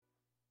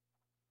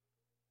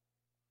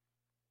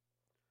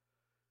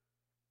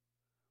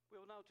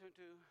So we'll now turn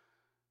to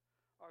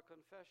our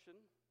confession,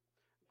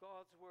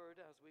 God's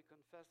Word as we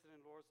confess it in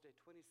Lord's Day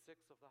 26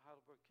 of the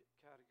Heidelberg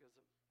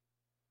Catechism.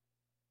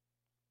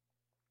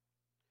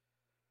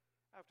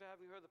 After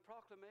having heard the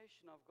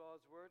proclamation of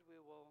God's Word,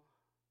 we will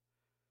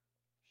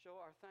show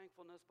our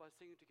thankfulness by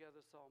singing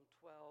together Psalm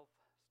 12,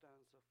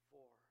 stanza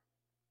 4.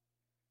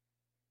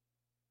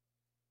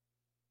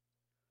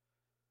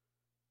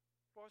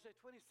 Lord's Day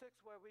 26,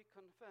 where we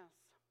confess,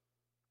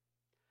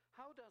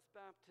 how does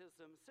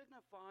baptism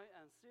signify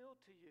and seal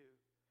to you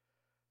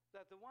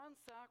that the one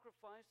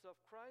sacrifice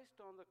of Christ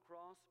on the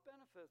cross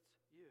benefits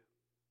you?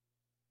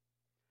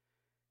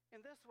 In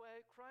this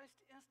way, Christ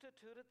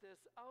instituted this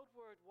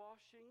outward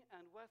washing,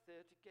 and with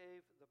it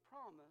gave the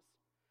promise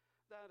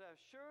that as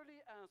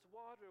surely as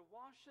water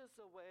washes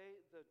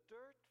away the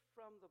dirt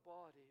from the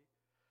body,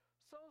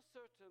 so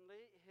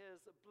certainly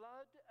his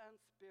blood and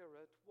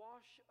spirit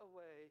wash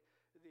away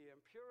the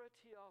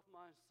impurity of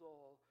my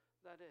soul,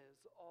 that is,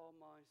 all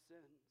my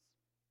sins.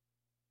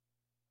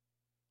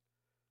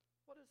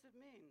 What does it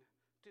mean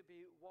to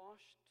be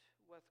washed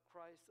with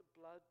Christ's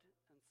blood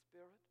and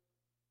spirit?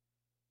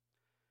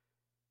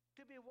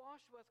 To be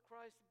washed with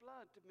Christ's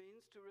blood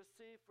means to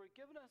receive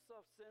forgiveness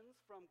of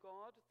sins from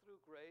God through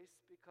grace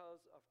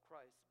because of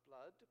Christ's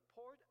blood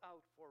poured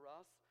out for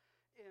us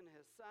in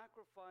his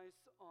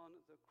sacrifice on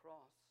the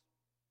cross.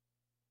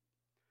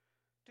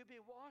 To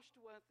be washed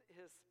with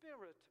his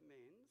Spirit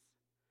means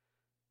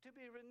to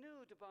be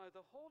renewed by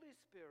the Holy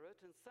Spirit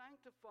and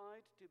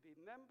sanctified to be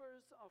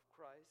members of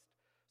Christ,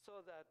 so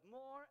that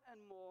more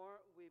and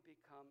more we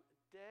become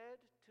dead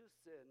to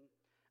sin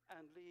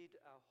and lead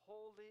a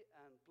holy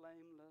and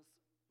blameless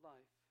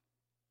life.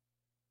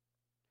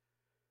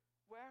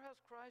 Where has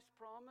Christ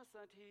promised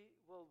that he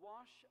will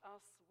wash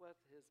us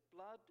with his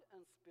blood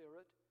and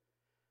spirit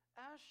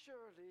as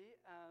surely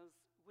as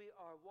we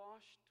are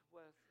washed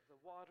with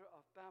the water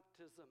of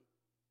baptism?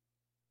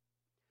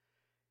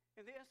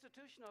 In the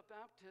institution of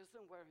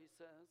baptism, where he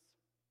says,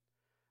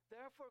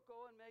 "Therefore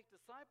go and make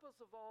disciples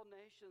of all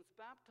nations,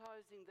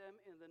 baptizing them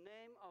in the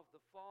name of the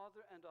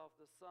Father and of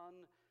the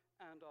Son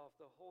and of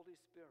the Holy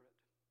Spirit."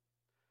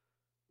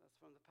 That's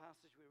from the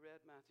passage we read,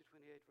 Matthew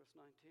 28, verse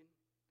 19.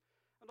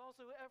 "And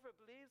also whoever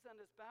believes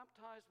and is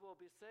baptized will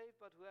be saved,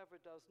 but whoever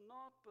does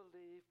not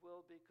believe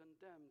will be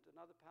condemned."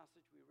 Another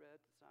passage we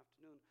read this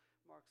afternoon,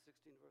 Mark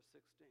 16, verse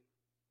 16.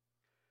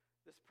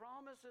 This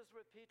promise is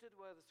repeated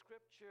where the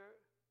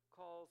Scripture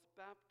calls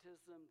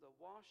baptism the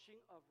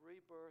washing of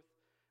rebirth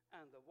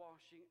and the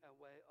washing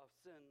away of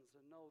sins.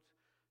 And note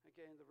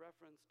again the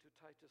reference to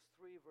Titus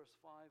 3, verse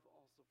 5,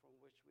 also from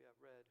which we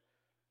have read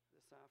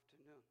this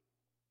afternoon.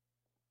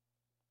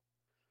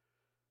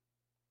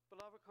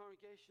 Beloved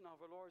congregation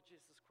of our Lord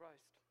Jesus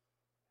Christ,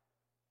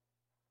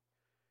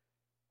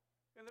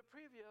 in the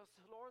previous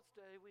Lord's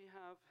Day we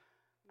have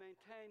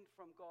maintained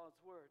from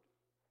God's Word,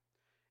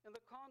 in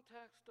the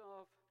context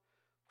of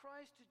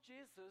Christ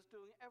Jesus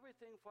doing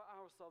everything for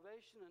our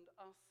salvation and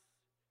us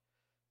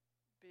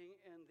being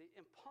in the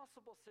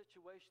impossible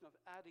situation of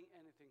adding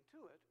anything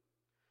to it,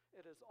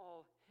 it is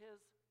all his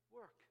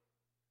work.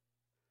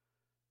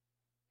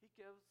 He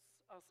gives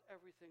us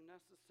everything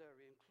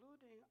necessary,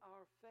 including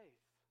our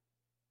faith.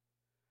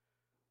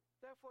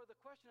 Therefore,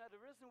 the question had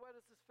arisen, where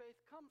does this faith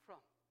come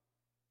from?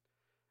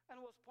 And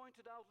it was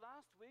pointed out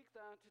last week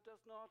that it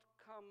does not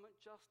come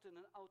just in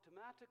an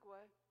automatic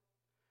way.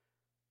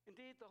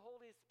 Indeed, the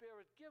Holy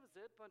Spirit gives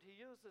it, but he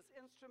uses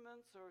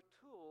instruments or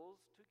tools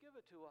to give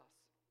it to us.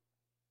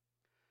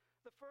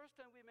 The first,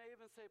 and we may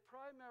even say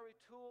primary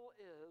tool,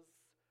 is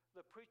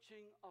the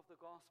preaching of the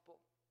gospel.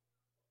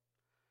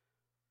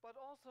 But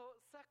also,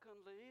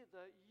 secondly,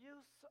 the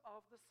use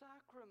of the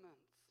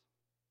sacraments.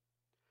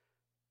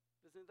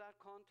 It is in that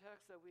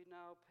context that we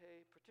now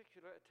pay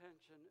particular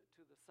attention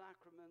to the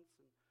sacraments,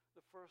 and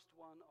the first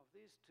one of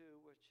these two,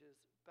 which is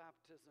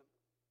baptism.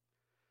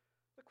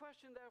 The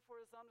question, therefore,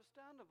 is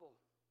understandable.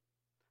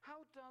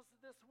 How does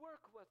this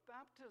work with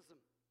baptism?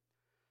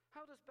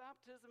 How does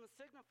baptism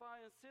signify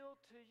and seal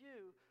to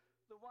you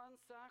the one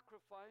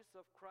sacrifice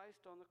of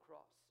Christ on the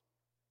cross?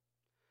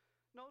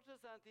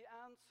 Notice that the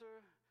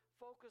answer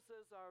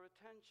focuses our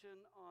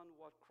attention on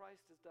what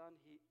Christ has done.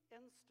 He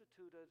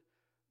instituted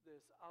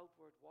this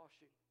outward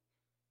washing.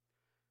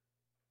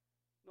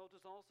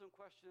 Notice also in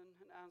question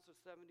and answer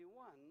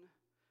 71,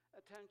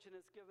 attention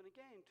is given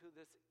again to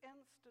this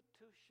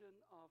institution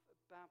of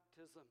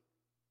baptism.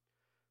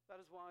 That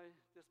is why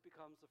this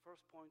becomes the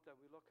first point that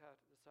we look at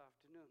this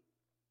afternoon.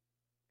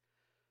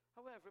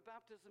 However,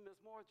 baptism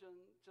is more than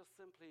just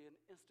simply an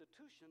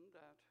institution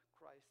that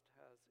Christ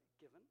has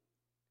given,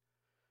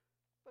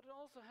 but it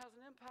also has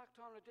an impact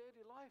on our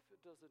daily life,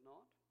 does it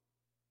not?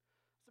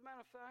 As a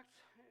matter of fact,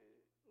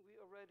 we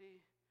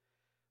already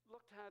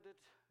looked at it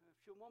a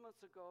few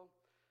moments ago,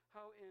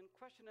 how in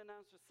question and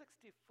answer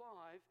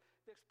 65,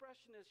 the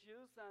expression is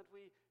used that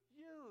we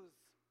use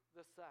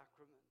the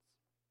sacraments.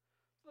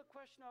 So the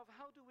question of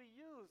how do we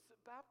use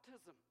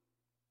baptism?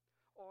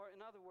 Or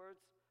in other words,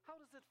 how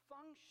does it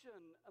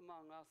function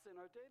among us in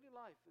our daily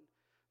life? And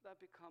that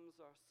becomes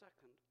our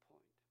second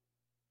point.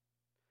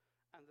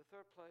 And the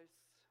third place,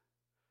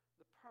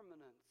 the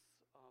permanence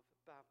of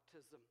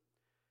baptism.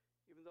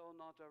 Even though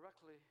not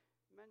directly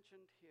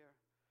mentioned here,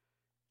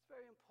 it's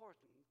very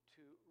important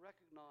to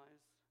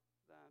recognize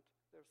that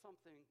there's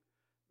something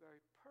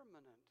very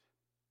permanent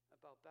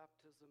about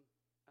baptism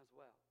as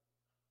well.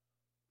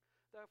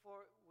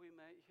 Therefore, we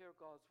may hear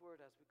God's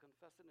word as we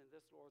confess it in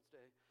this Lord's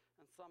Day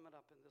and sum it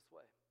up in this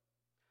way.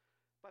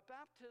 By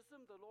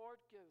baptism, the Lord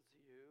gives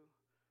you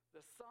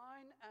the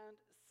sign and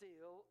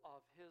seal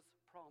of his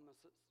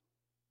promises.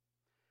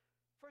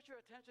 First,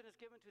 your attention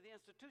is given to the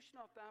institution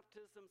of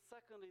baptism.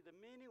 Secondly, the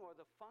meaning or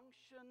the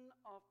function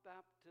of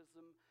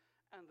baptism.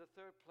 And the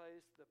third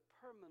place, the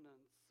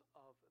permanence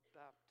of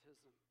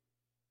baptism.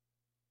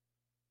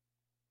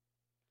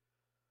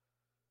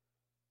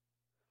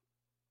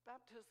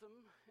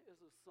 Baptism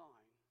is a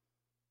sign.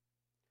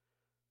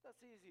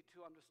 That's easy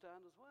to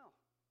understand as well.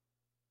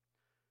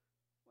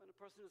 When a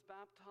person is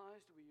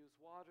baptized, we use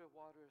water.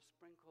 Water is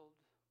sprinkled.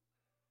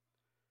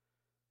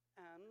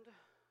 And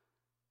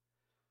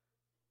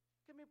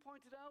it can be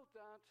pointed out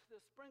that the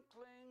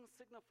sprinkling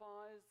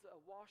signifies a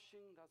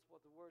washing. That's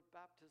what the word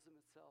baptism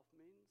itself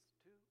means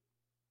too.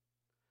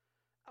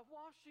 A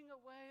washing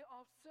away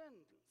of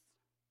sins.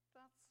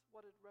 That's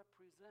what it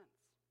represents.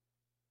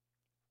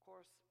 Of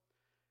course,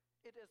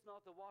 it is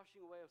not the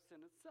washing away of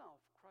sin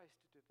itself. Christ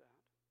did that.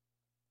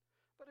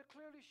 But it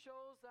clearly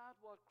shows that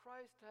what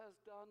Christ has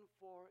done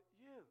for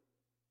you.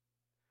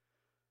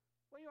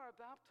 When you are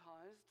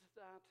baptized,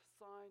 that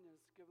sign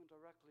is given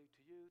directly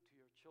to you, to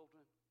your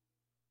children.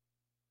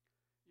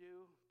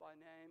 You, by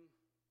name,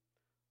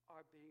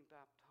 are being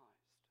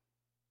baptized.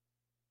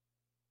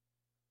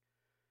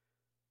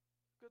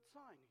 Good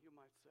sign, you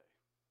might say.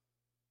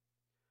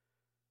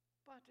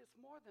 But it's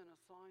more than a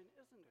sign,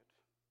 isn't it?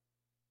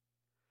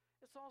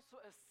 It's also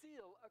a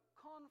seal, a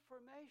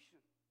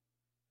confirmation.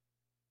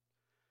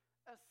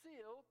 A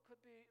seal could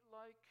be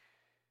like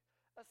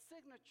a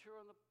signature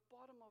on the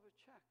bottom of a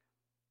check.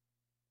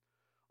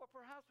 Or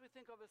perhaps we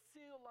think of a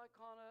seal like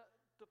on a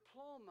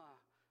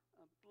diploma,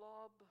 a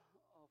blob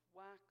of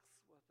wax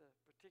with a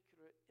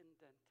particular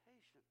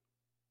indentation.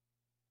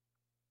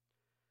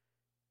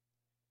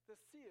 The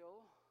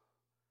seal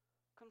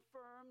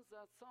confirms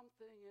that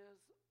something is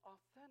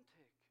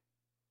authentic.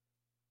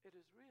 It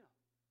is real.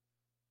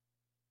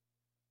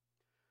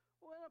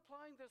 When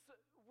applying this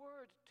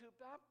word to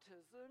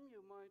baptism,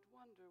 you might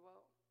wonder,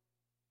 well,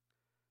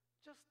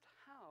 just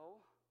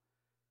how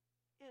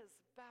is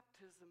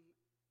baptism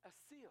a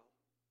seal?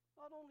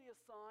 Not only a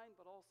sign,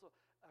 but also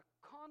a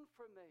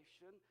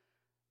confirmation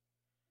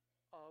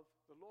of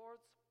the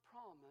Lord's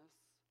promise,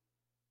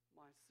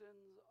 my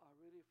sins are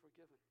really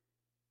forgiven.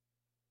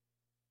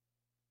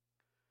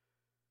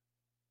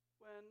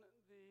 When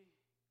the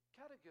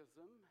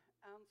Catechism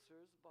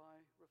answers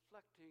by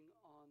reflecting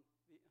on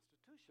the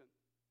institution,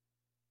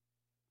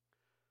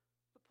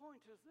 the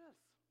point is this.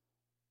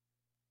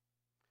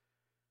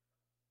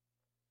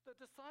 The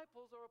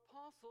disciples or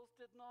apostles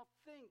did not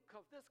think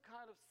of this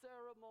kind of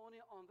ceremony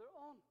on their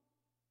own.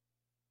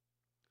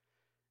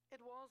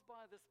 It was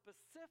by the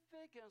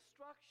specific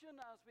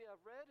instruction, as we have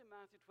read in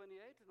Matthew 28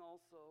 and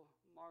also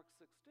Mark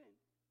 16,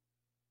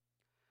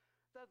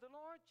 that the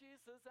Lord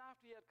Jesus,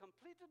 after he had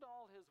completed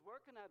all his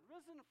work and had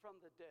risen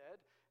from the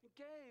dead,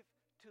 gave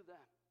to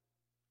them.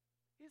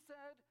 He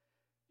said,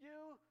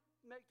 you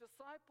make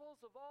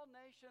disciples of all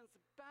nations,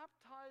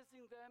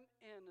 baptizing them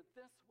in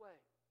this way.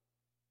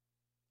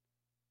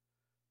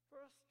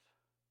 First,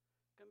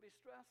 can be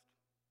stressed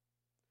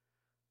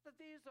that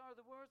these are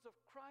the words of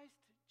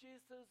Christ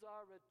Jesus,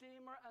 our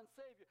Redeemer and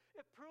Savior.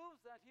 It proves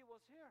that he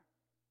was here.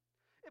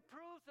 It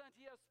proves that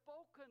he has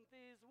spoken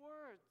these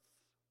words.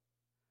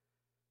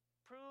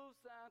 Proves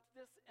that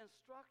this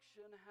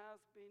instruction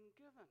has been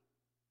given.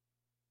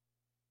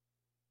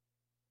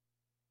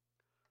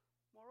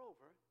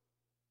 Moreover,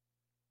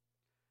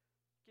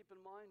 keep in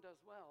mind as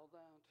well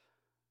that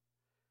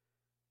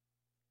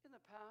in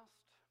the past,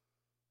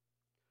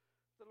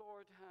 the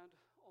Lord had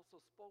also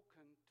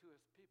spoken to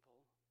his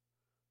people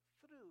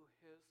through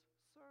his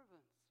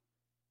servants.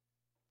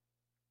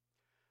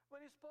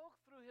 When he spoke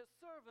through his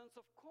servants,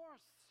 of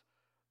course,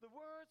 the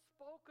word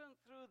spoken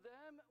through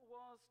them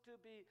was to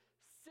be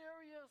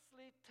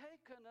seriously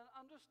taken and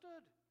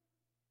understood.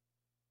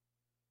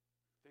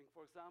 Think,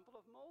 for example,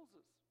 of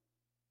Moses.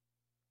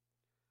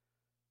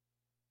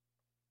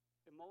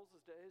 In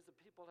Moses' days, the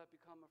people had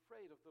become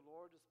afraid of the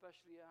Lord,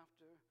 especially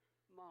after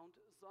Mount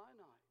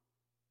Sinai.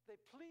 They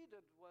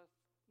pleaded with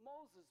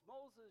Moses,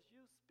 Moses,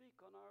 you speak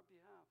on our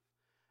behalf,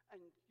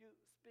 and you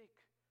speak,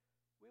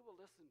 we will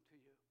listen to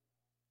you.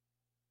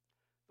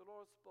 The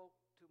Lord spoke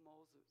to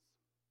Moses.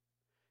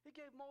 He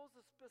gave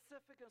Moses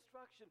specific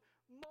instruction.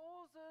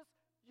 Moses,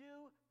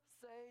 you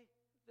say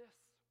this.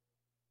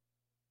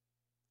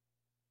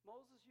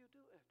 Moses, you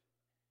do it.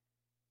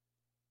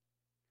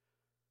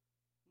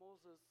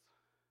 Moses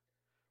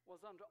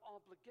was under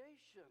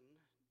obligation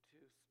to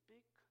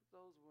speak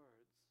those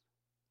words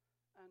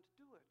and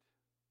do it,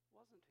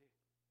 wasn't he?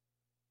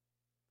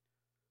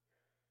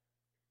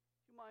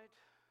 You might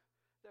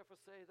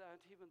therefore say that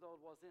even though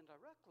it was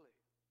indirectly,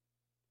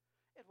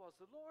 It was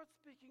the Lord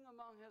speaking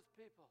among his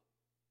people.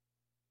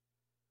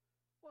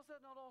 Was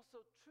that not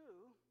also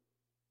true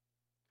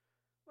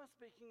when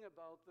speaking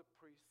about the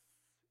priests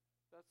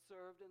that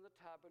served in the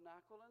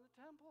tabernacle and the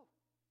temple?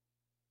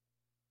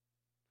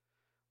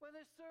 When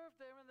they served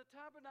there in the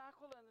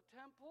tabernacle and the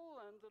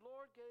temple, and the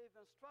Lord gave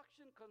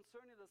instruction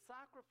concerning the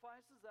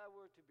sacrifices that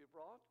were to be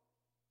brought.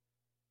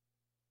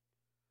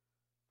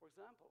 For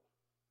example,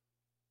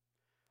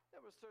 there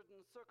were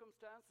certain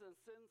circumstances and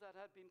sins that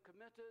had been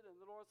committed, and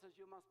the Lord says,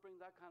 you must bring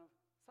that kind of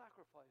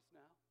sacrifice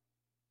now.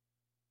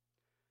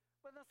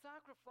 When the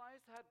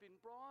sacrifice had been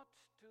brought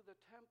to the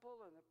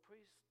temple and the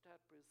priest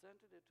had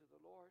presented it to the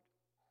Lord,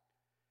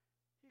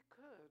 he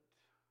could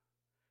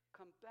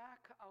come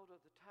back out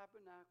of the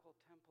tabernacle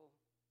temple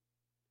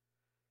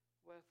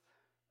with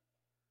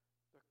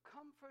the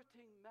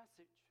comforting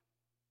message,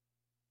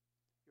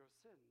 your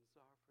sins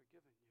are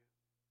forgiven you.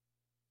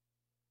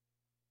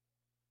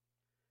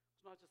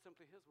 It's not just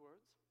simply his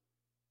words.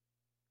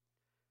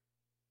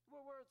 They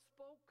were words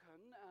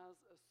spoken as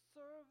a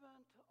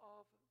servant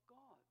of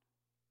God.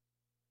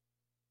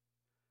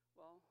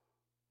 Well,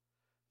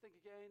 think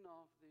again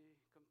of the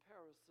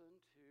comparison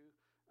to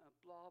a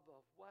blob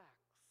of wax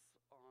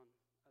on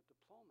a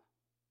diploma,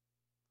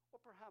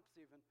 or perhaps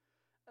even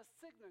a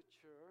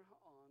signature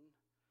on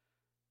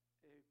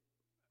a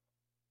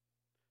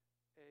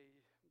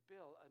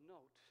bill, a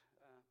note,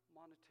 a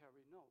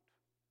monetary note.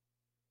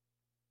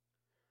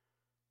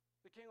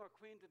 The king or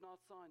queen did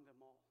not sign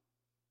them all.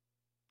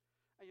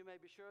 And you may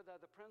be sure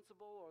that the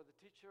principal or the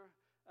teacher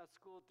at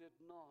school did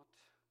not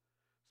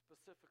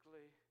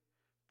specifically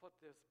put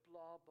this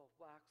blob of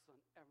wax on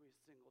every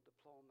single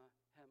diploma,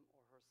 him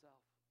or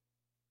herself.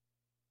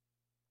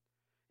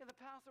 In the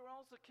past, there were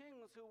also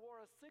kings who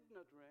wore a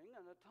signet ring,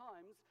 and at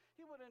times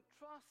he would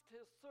entrust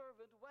his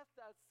servant with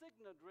that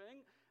signet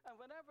ring, and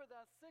whenever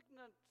that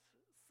signet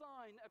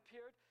sign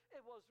appeared,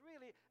 it was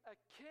really a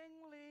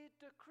kingly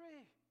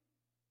decree.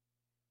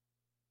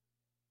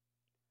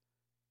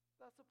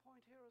 That's the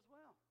point here as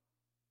well.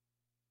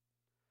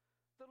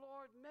 The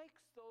Lord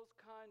makes those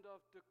kind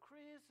of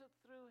decrees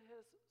through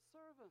his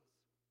servants.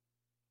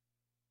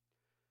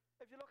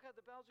 If you look at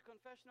the Belgian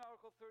Confession,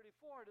 Article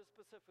 34, it is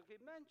specifically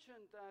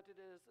mentioned that it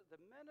is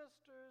the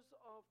ministers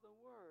of the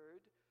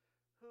word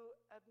who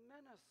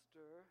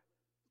administer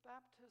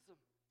baptism.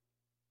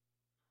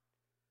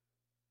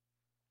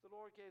 The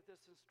Lord gave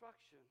this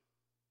instruction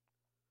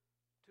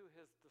to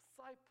his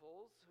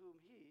disciples, whom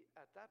he,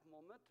 at that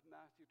moment,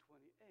 Matthew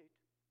 28,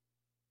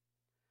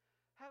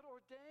 had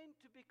ordained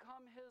to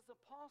become his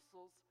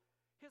apostles,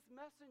 his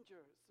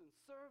messengers and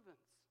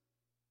servants.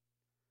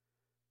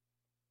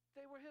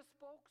 They were his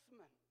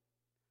spokesmen,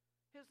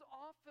 his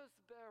office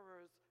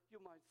bearers, you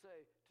might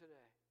say,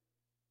 today.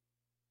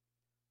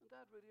 And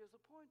that really is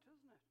a point,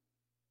 isn't it?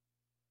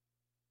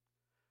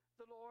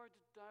 The Lord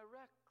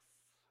directs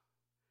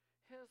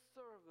his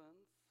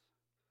servants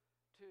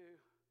to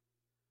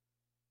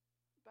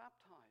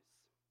baptize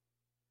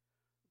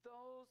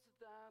those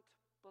that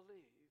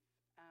believe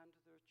and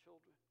their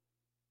children.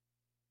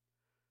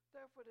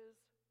 Therefore, it is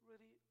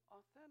really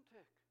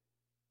authentic.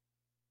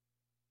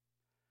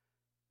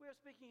 We are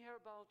speaking here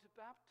about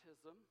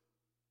baptism,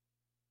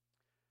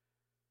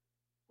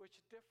 which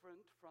is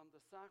different from the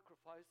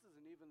sacrifices,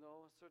 and even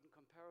though a certain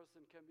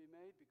comparison can be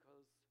made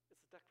because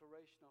it's a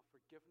declaration of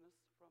forgiveness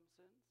from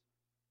sins.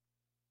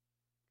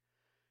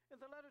 In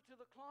the letter to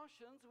the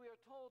Colossians, we are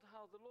told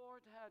how the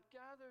Lord had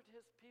gathered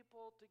his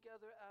people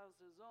together as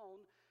his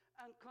own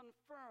and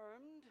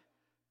confirmed,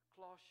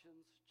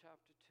 Colossians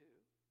chapter 2,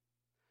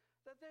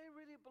 that they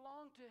really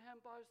belonged to him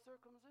by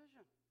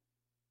circumcision.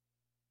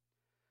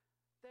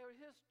 They are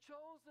his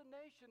chosen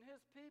nation,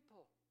 his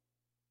people.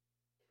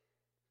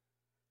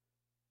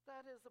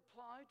 That is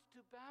applied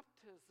to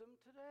baptism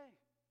today.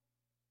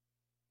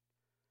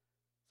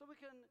 So we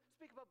can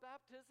speak about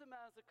baptism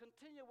as a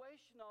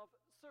continuation of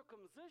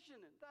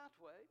circumcision in that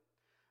way,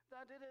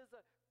 that it is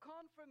a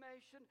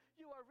confirmation,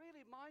 you are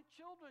really my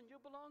children, you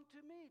belong to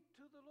me,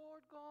 to the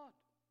Lord God.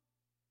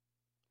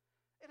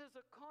 It is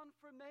a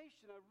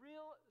confirmation, a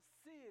real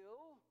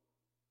seal.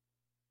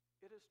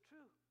 It is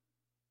true.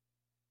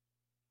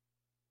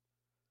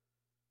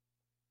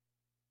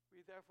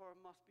 We therefore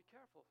must be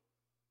careful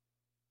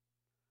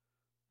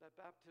that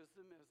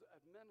baptism is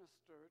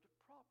administered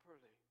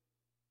properly.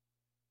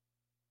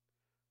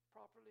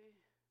 Properly,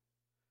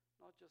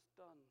 not just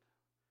done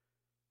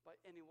by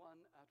anyone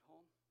at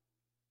home.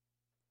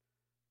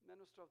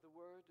 Minister of the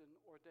word and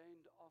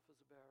ordained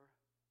office bearer,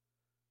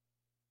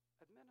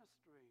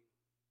 administering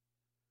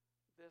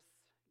this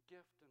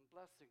gift and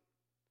blessing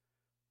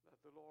that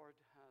the Lord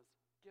has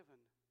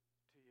given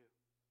to you.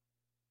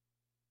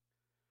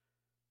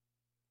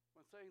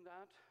 When saying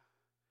that,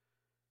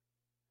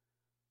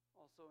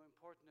 also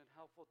important and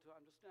helpful to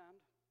understand,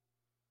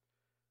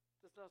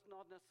 this does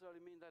not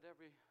necessarily mean that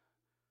every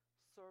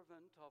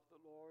servant of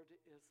the Lord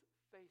is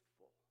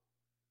faithful.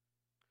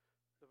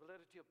 The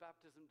validity of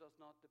baptism does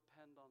not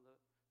depend on the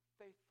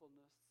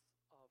faithfulness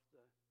of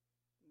the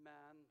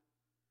man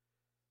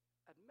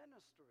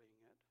administering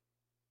it.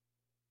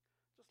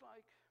 Just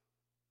like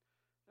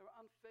There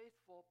were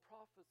unfaithful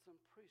prophets and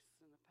priests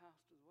in the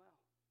past as well.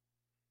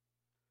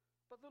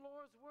 But the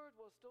Lord's word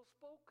was still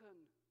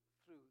spoken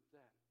through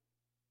them.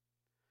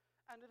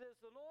 And it is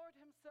the Lord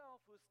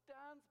himself who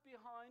stands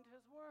behind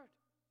his word.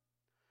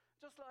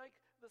 Just like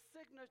the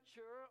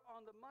signature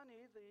on the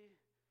money, the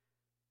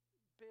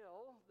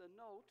bill, the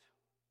note,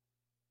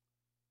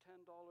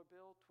 $10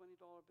 bill, $20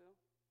 bill.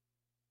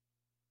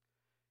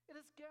 It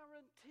is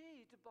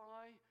guaranteed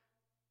by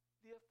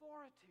the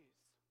authorities,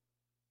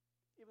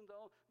 even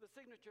though the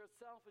signature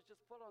itself is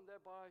just put on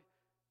there by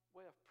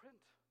way of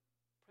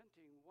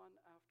printing one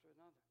after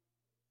another.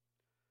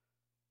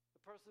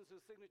 The persons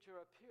whose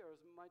signature appears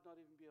might not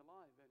even be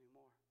alive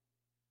anymore,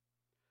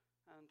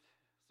 and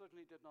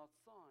certainly did not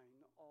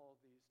sign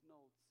all these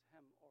notes,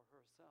 him or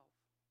herself.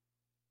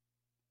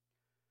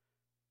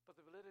 But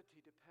the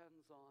validity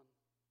depends on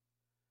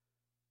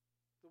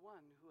the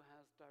one who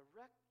has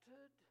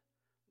directed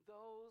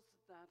those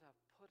that have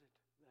put it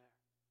there.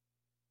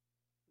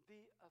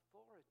 The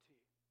authority.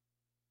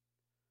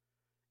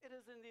 It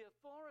is in the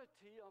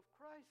authority of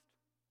Christ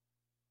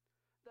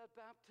that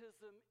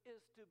baptism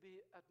is to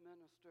be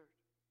administered.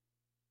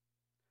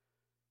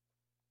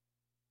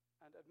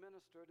 And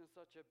administered in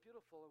such a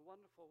beautiful and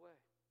wonderful way.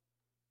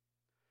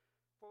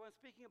 For when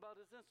speaking about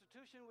his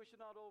institution, we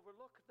should not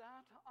overlook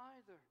that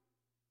either.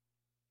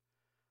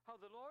 How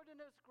the Lord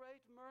in his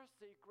great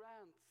mercy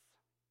grants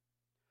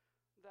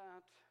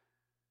that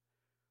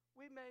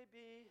we may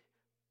be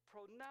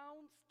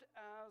pronounced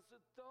as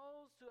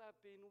those who have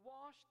been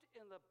washed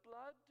in the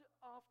blood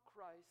of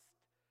Christ,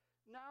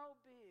 now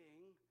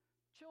being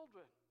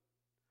children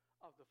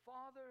of the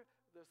Father,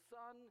 the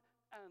Son,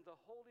 and the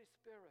Holy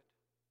Spirit.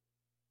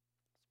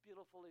 It's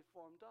beautifully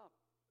summed up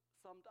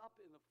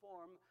in the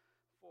form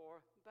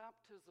for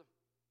baptism.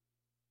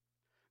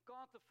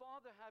 God the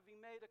Father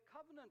having made a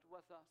covenant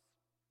with us,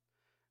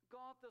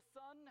 God the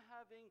Son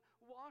having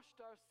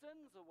washed our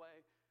sins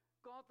away,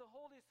 God the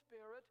Holy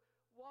Spirit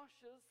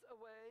washes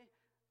away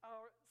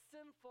our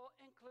sinful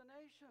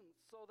inclinations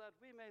so that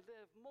we may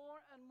live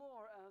more and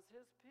more as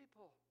his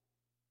people.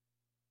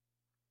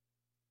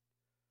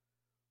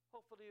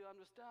 Hopefully you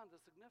understand the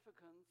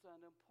significance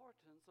and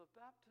importance of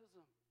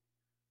baptism.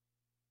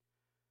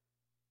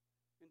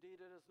 Indeed,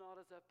 it is not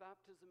as if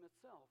baptism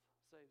itself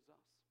saves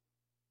us.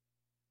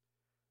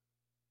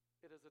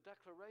 It is a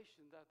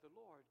declaration that the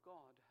Lord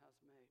God has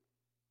made.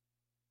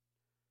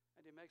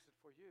 And he makes it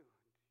for you,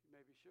 you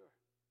may be sure.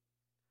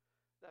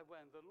 That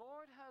when the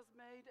Lord has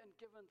made and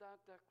given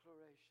that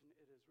declaration,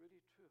 it is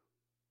really true.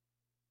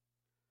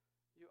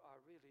 You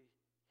are really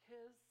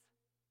his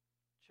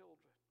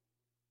children.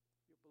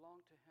 You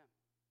belong to him.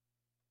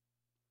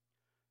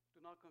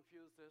 Do not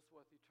confuse this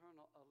with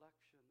eternal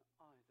election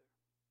either.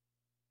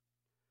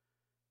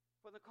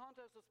 For in the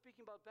context of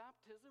speaking about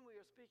baptism, we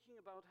are speaking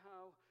about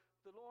how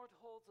the Lord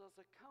holds us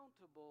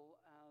accountable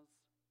as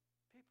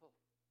people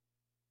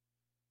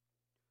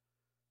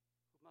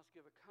who must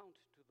give account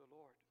to the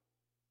Lord.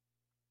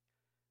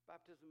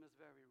 Baptism is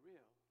very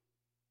real.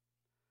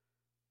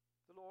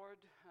 The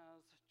Lord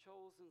has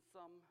chosen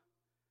some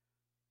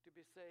to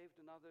be saved,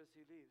 and others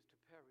he leaves to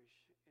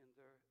perish in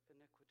their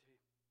iniquity.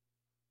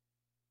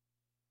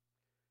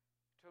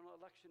 Eternal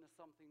election is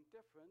something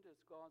different.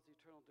 It's God's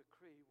eternal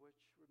decree which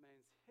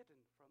remains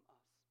hidden from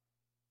us.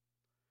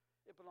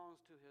 It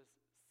belongs to his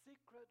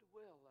secret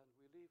will, and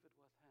we leave it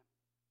with him.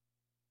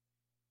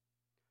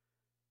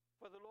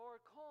 For the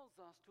Lord calls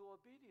us to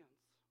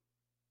obedience.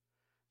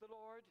 The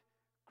Lord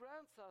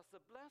grants us a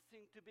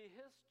blessing to be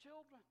his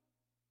children.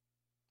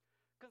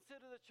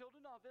 Consider the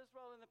children of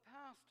Israel in the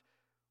past.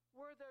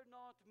 Were there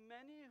not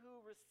many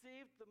who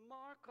received the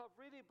mark of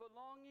really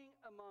belonging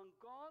among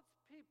God's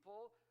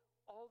people,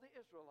 all the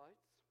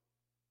Israelites,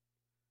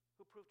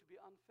 who proved to be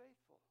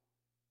unfaithful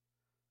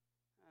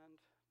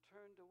and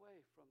turned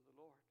away from the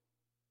Lord?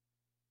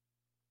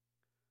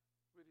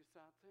 Really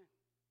sad thing.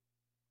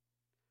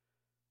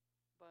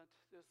 But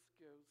this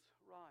gives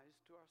rise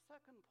to our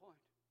second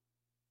point,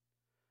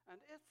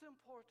 and its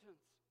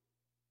importance.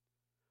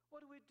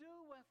 What do we do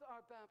with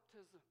our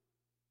baptism?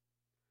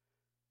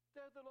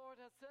 There the Lord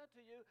has said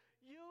to you,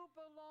 you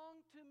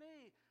belong to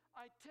me.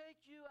 I take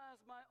you as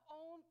my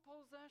own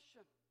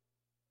possession.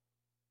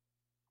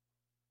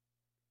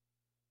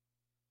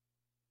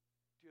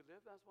 Do you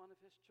live as one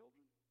of his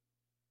children?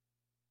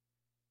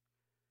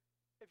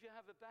 If you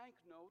have a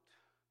banknote,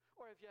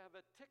 or if you have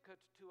a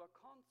ticket to a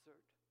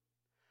concert,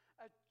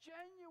 a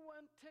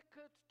genuine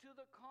ticket to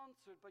the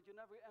concert, but you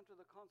never enter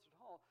the concert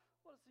hall,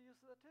 what is the use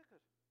of the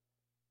ticket?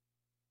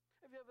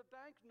 If you have a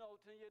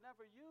banknote and you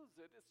never use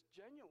it, it's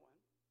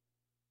genuine.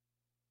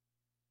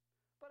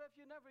 But if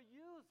you never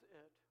use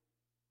it,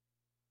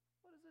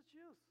 what is its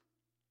use?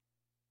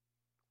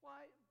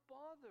 Why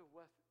bother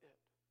with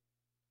it?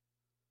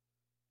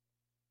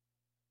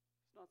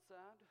 It's not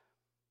sad.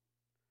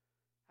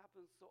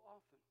 Happens so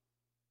often.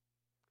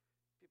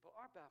 People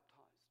are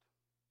baptized.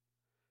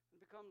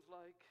 It becomes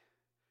like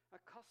a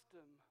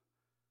custom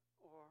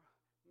or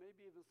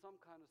maybe even some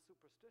kind of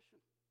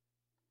superstition,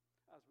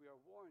 as we are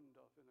warned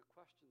of in the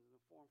questions in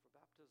the form for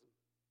baptism.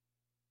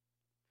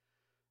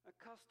 a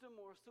custom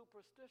or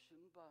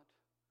superstition, but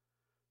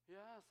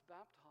yes,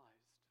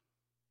 baptized.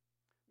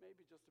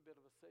 Maybe just a bit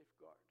of a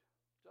safeguard,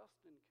 just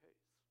in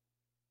case.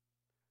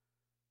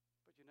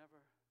 But you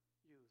never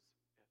use it.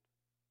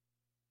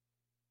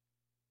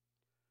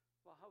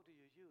 Well, how do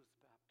you use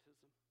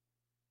baptism?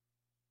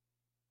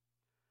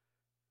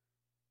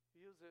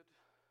 Use it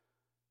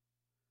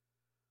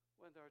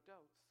when there are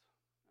doubts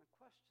and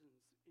questions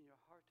in your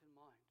heart and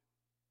mind.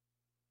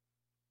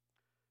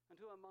 And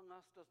who among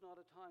us does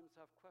not at times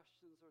have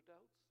questions or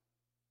doubts?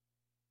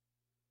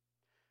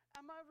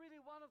 Am I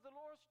really one of the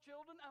Lord's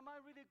children? Am I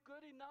really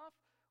good enough?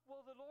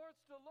 Will the Lord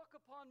still look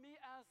upon me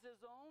as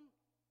his own?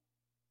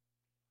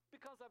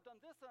 Because I've done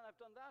this and I've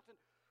done that, and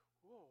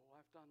whoa,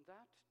 I've done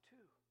that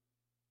too.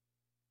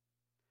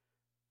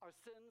 Our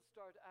sins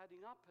start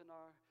adding up, and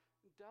our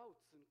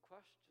doubts and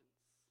questions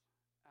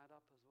add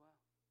up as well.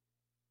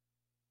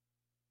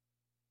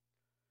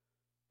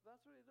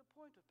 That's really the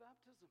point of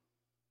baptism.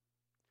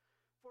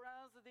 For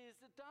as these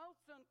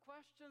doubts and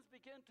questions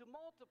begin to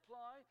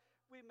multiply,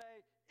 we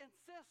may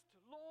insist,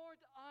 Lord,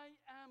 I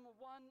am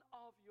one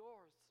of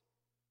yours.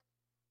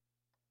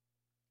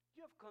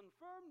 You have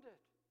confirmed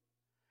it.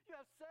 You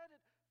have said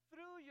it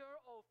through your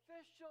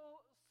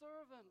official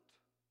servant.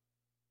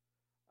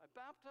 I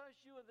baptize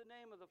you in the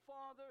name of the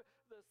Father,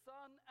 the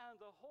Son,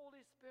 and the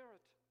Holy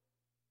Spirit.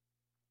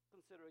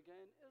 Consider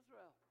again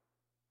Israel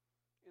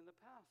in the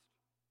past.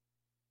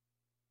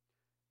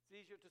 It's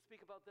easier to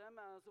speak about them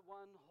as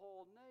one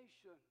whole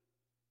nation.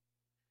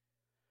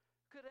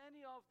 Could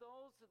any of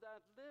those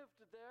that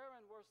lived there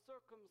and were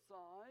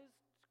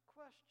circumcised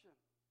question,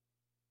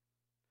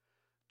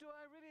 do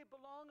I really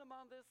belong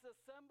among this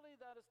assembly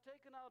that is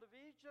taken out of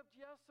Egypt?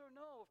 Yes or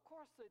no? Of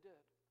course they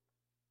did.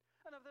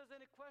 And if there's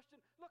any question,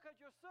 look at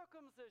your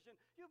circumcision.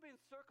 You've been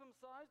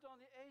circumcised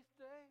on the 8th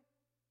day.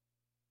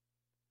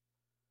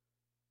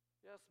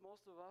 Yes,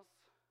 most of us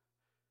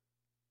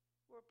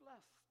were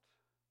blessed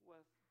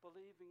with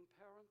believing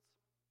parents.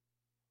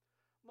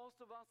 Most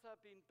of us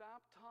have been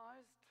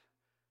baptized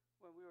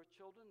when we were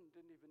children and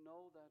didn't even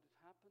know that it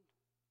happened.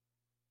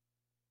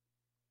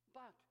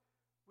 But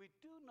we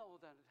do know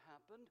that it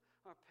happened.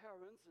 Our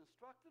parents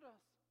instructed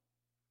us.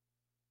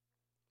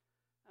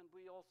 And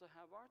we also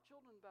have our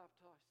children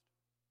baptized.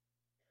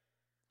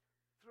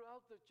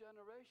 Throughout the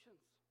generations,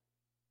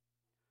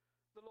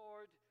 the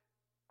Lord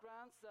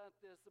grants that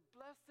this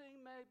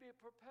blessing may be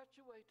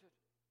perpetuated.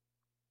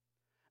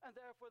 And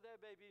therefore there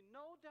may be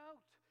no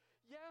doubt.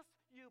 Yes,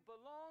 you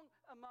belong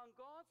among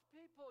God's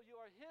people. You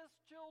are his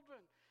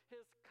children,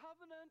 his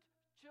covenant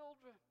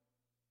children.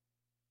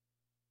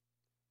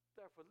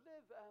 Therefore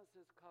live as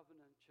his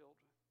covenant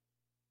children.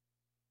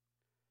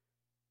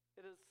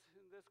 It is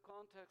in this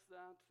context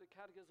that the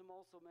Catechism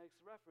also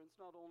makes reference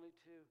not only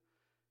to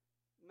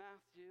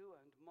Matthew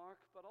and Mark,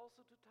 but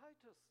also to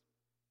Titus.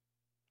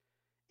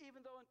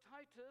 Even though in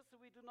Titus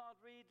we do not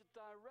read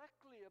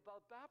directly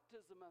about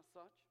baptism as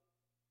such,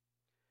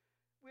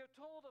 we are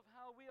told of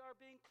how we are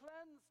being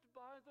cleansed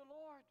by the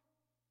Lord.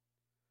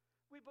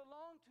 We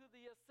belong to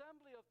the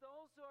assembly of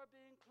those who are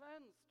being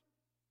cleansed.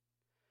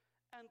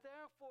 And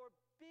therefore,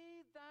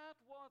 be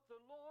that what the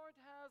Lord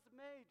has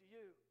made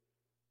you.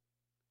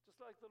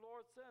 Just like the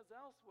Lord says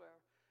elsewhere,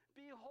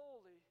 be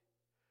holy,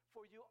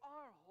 for you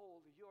are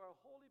holy. You are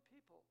a holy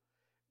people.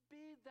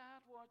 Be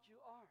that what you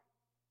are.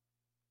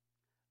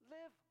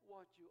 Live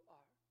what you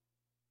are.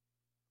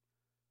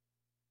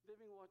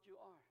 Living what you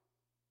are.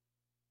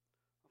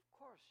 Of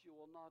course, you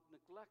will not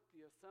neglect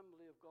the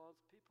assembly of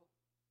God's people.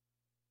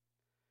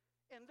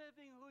 In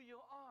living who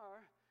you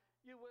are,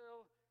 you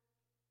will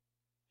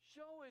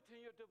show it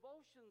in your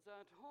devotions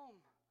at home,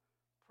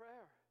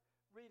 prayer,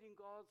 reading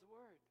God's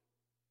word,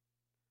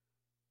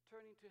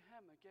 turning to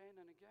him again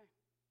and again.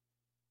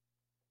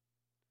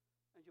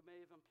 And you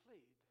may even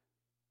plead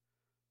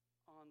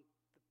on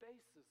the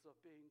basis of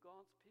being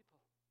God's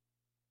people.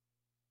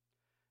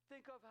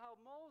 Think of how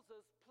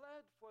Moses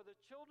pled for the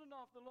children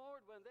of the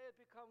Lord when they had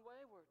become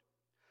wayward.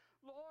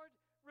 Lord,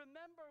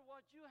 remember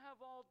what you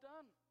have all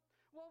done.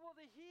 What will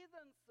the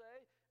heathen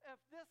say if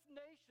this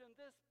nation,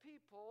 this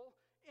people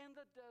in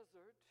the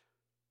desert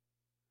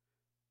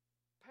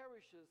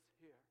perishes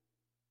here?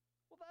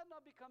 Will that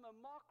not become a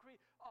mockery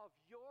of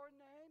your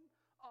name,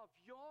 of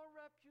your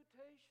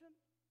reputation?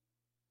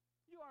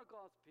 You are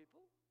God's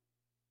people.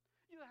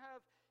 You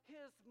have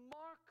his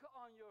mark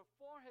on your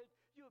forehead.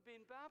 You have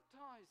been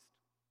baptized.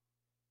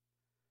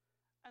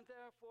 And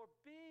therefore,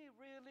 be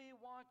really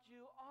what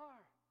you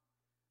are.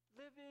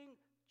 Living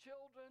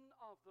children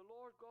of the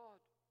Lord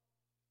God.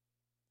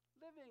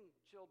 Living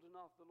children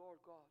of the Lord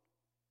God.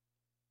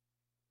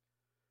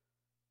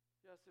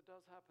 Yes, it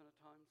does happen at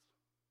times.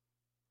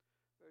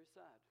 Very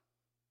sad.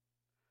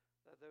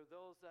 That there are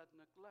those that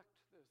neglect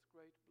this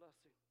great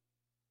blessing.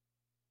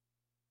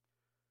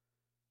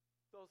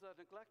 Those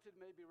that neglect it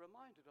may be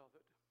reminded of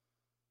it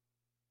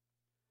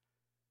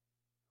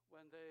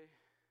when they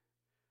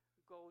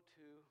go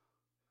to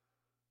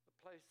the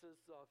places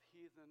of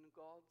heathen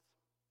gods,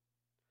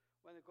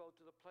 when they go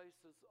to the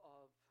places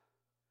of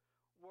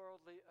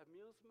worldly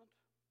amusement,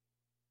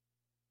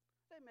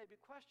 They may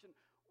be questioned,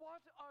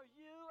 what are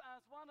you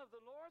as one of the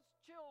Lord's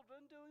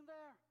children doing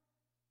there?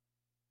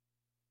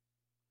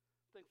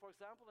 Think, for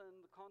example,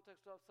 in the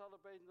context of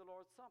celebrating the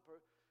Lord's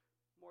Supper.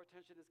 More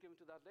attention is given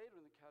to that later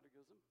in the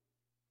Catechism.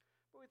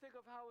 But we think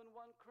of how in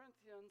 1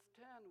 Corinthians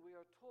 10 we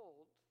are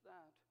told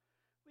that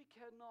we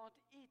cannot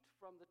eat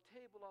from the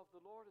table of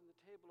the Lord and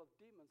the table of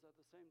demons at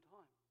the same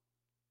time.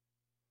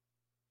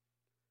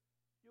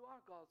 You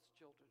are God's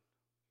children,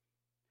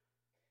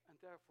 and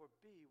therefore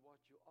be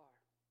what you are.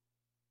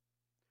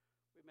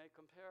 We may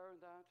compare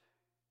in that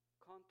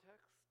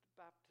context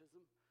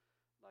baptism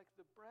like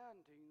the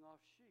branding of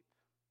sheep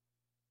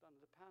done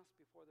in the past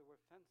before there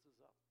were fences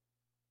up,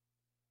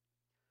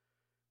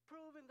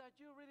 proving that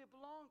you really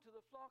belong to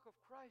the flock of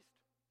Christ.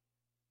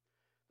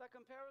 That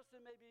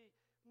comparison may be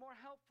more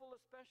helpful,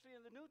 especially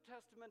in the New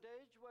Testament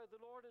age, where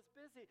the Lord is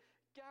busy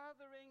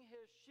gathering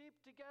his sheep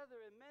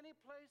together in many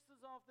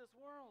places of this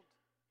world.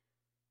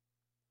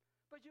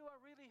 But you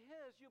are really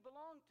his. You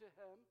belong to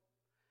him.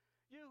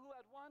 You who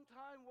at one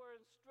time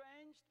were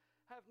estranged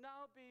have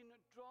now been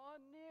drawn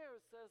near,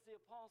 says the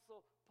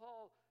Apostle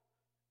Paul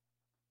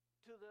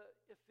to the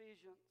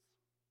Ephesians.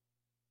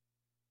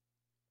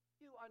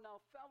 You are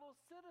now fellow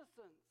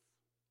citizens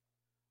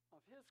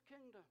of his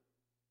kingdom.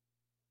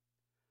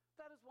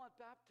 That is what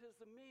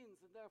baptism means,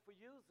 and therefore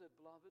use it,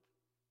 beloved.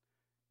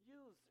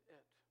 Use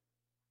it.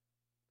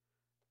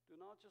 Do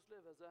not just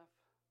live as if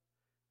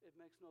it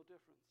makes no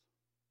difference.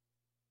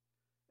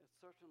 It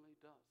certainly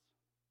does.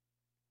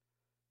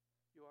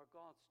 You are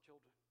God's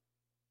children.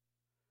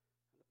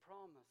 And the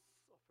promise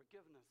of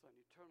forgiveness and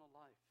eternal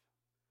life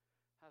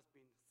has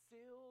been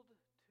sealed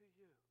to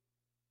you.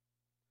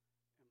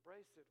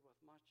 Embrace it with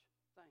much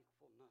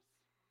thankfulness.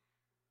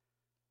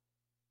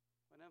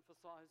 When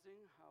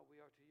emphasizing how we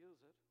are to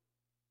use it.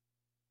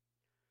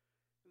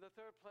 In the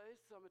third place,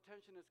 some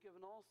attention is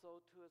given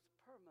also to its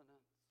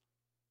permanence.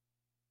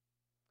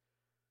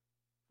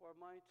 For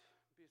it might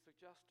be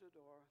suggested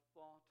or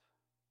thought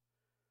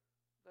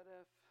that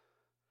if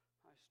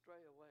I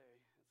stray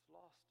away, it's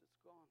lost, it's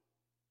gone.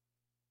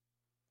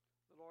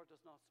 The Lord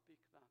does not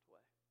speak that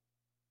way.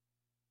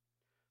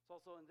 It's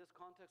also in this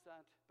context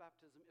that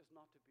baptism is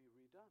not to be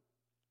redone.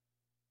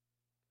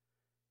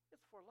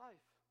 It's for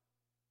life.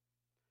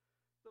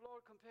 The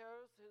Lord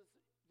compares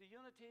the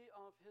unity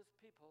of his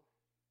people,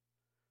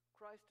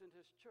 Christ and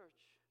his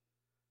church,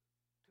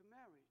 to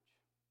marriage.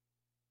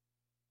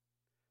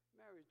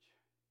 Marriage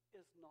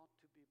is not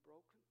to be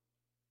broken.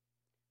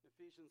 In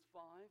Ephesians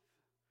 5,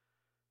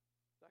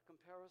 that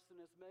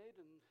comparison is made,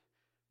 and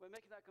when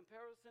making that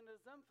comparison it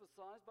is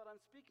emphasized, but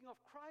I'm speaking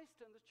of Christ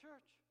and the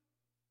church.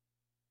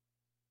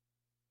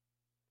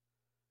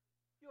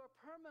 You are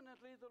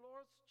permanently the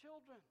Lord's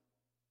children.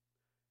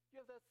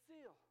 You have that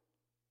seal.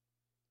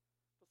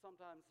 But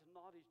sometimes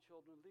naughty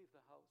children leave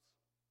the house.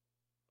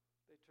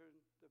 They turn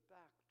their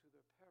back to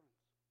their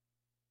parents.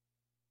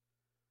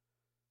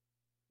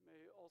 It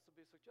may also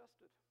be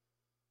suggested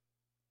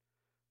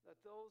that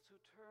those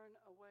who turn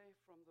away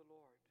from the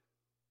Lord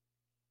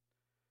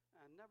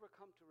and never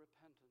come to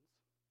repentance,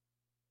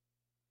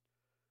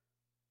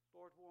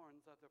 the Lord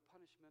warns that their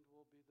punishment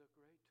will be the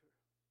greater.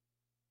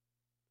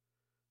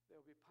 They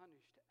will be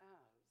punished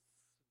as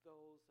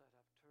those that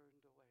have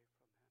turned away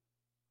from him.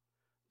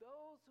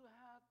 Those who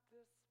had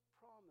this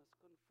promise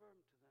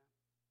confirmed to them,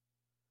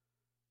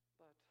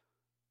 but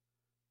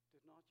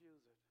did not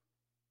use it.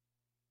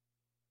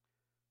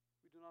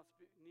 We do not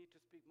need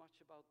to speak much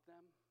about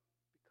them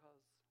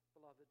because,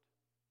 beloved,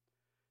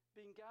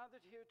 being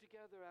gathered here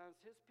together as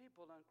his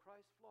people and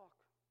Christ's flock,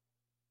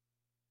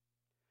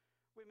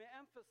 we may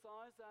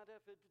emphasize that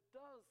if it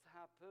does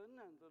happen,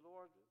 and the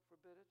Lord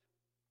forbid it,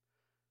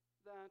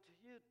 that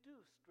you do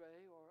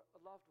stray or a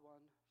loved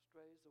one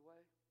strays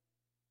away,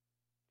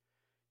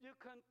 you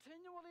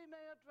continually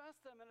may address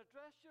them and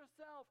address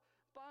yourself,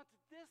 but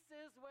this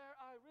is where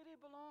I really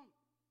belong.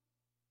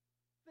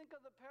 Think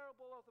of the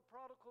parable of the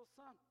prodigal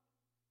son.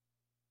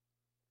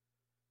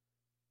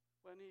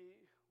 When he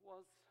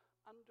was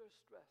under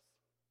stress,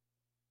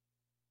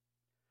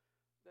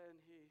 then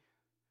he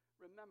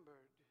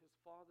remembered his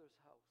father's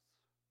house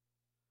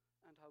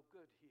and how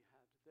good he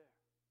had there.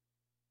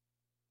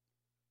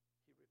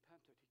 He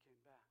repented, he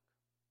came back.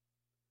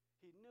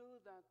 He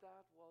knew that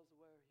that was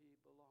where he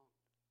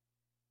belonged.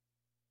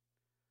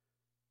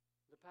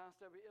 In the past,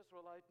 every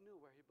Israelite knew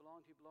where he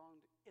belonged. He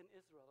belonged in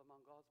Israel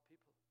among God's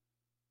people.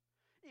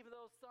 Even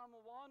though some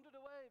wandered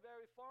away,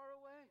 very far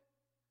away.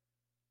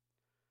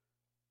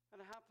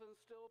 And it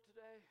happens still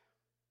today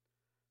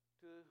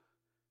to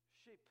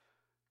sheep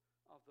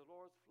of the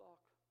Lord's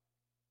flock,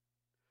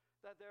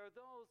 that there are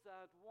those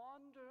that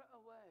wander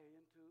away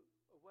into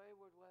a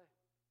wayward way,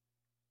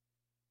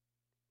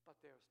 but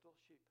they are still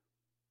sheep.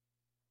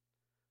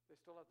 They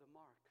still have the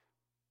mark.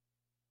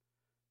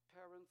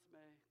 Parents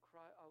may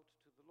cry out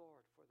to the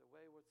Lord for the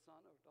wayward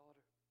son or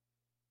daughter.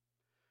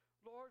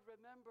 Lord,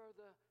 remember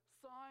the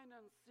sign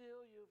and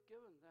seal you've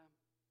given them.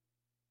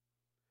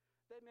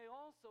 They may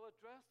also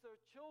address their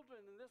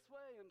children in this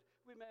way, and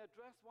we may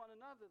address one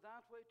another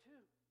that way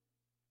too.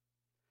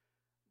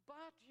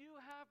 but you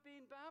have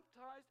been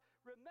baptized.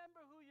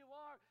 Remember who you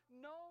are.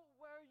 Know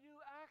where you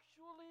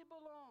actually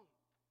belong.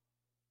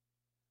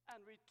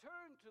 And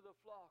return to the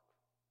flock.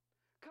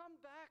 Come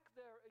back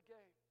there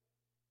again.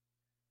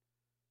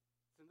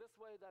 It's in this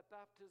way that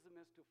baptism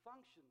is to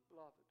function,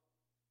 beloved.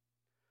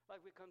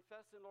 Like we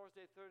confess in Lord's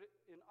Day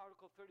in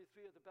Article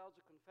 33 of the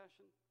Belgian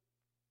Confession,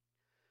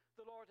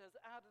 the Lord has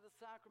added the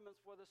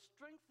sacraments for the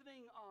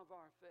strengthening of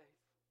our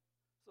faith,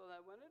 so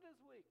that when it is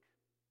weak,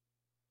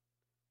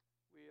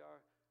 we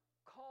are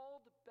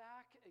called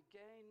back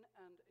again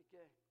and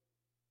again.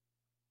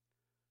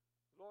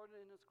 The Lord,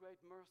 in His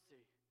great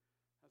mercy,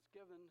 has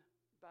given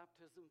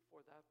baptism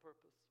for that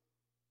purpose.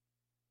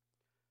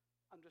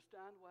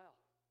 Understand well,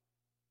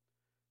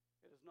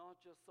 it is not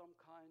just some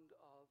kind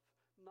of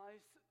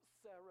nice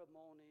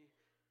ceremony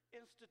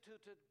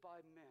instituted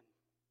by men.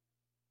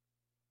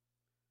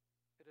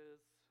 It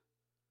is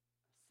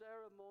a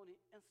ceremony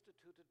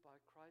instituted by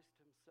Christ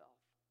Himself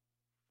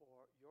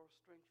for your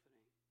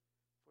strengthening,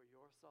 for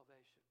your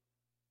salvation.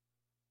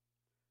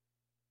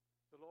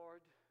 The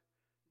Lord,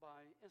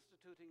 by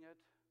instituting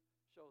it,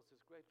 shows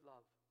His great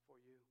love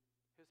for you,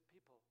 His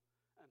people,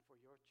 and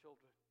for your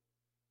children.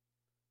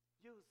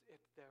 Use it,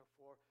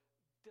 therefore,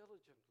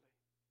 diligently.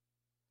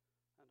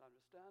 And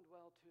understand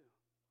well, too,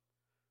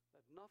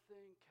 that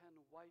nothing can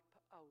wipe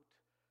out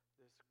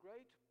this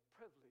great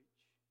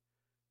privilege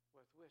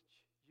with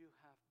which you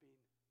have been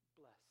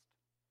blessed.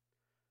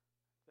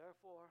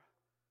 Therefore,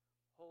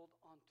 hold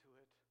on to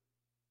it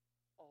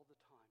all the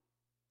time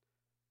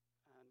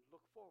and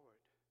look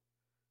forward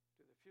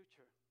to the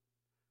future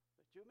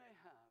that you may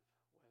have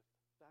with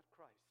that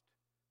Christ,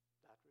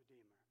 that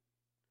Redeemer.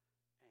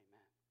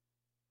 Amen.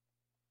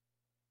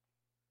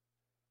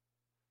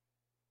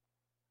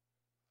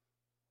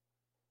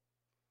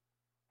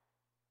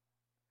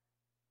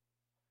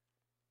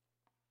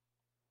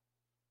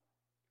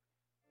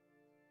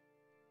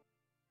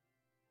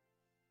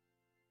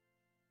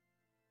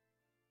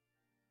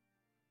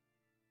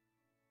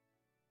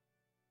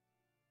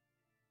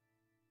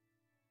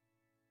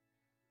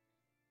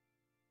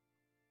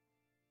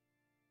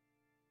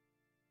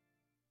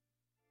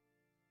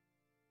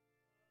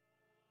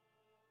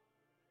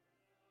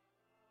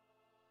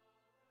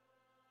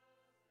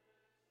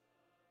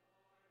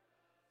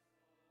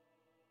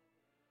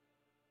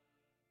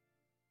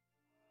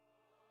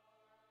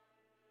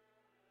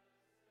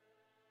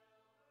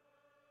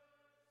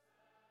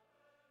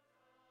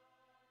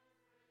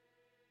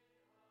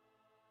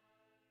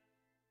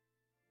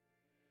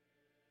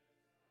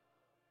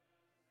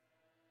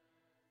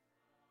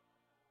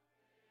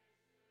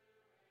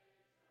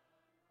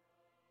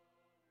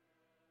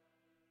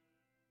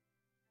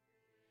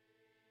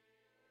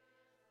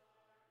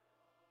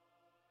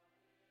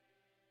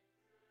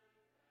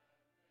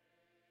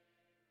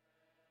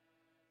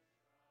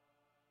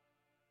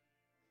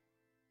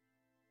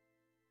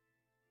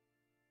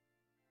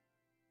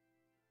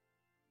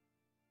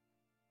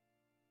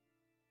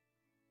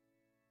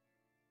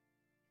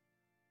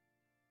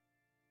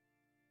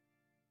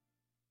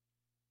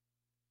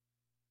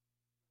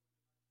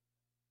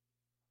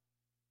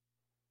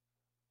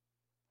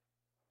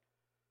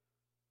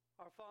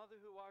 Our Father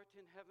who art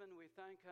in heaven, we thank